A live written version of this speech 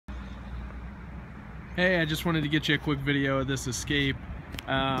Hey, I just wanted to get you a quick video of this Escape.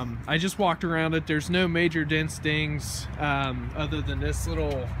 I just walked around it. There's no major dent stings other than this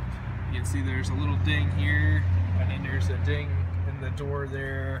little, you can see there's a little ding here, and then there's a ding in the door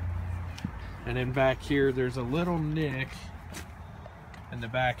there, and then back here there's a little nick in the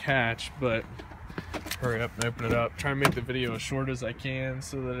back hatch. But hurry up and open it up. Try and make the video as short as I can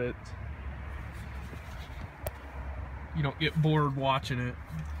so that you don't get bored watching it.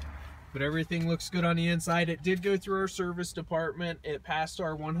 But everything looks good on the inside. It did go through our service department. It passed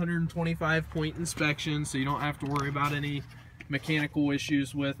our 125-point inspection, so you don't have to worry about any mechanical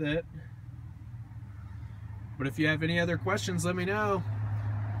issues with it. But if you have any other questions, let me know.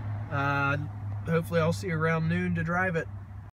 Hopefully I'll see you around noon to drive it.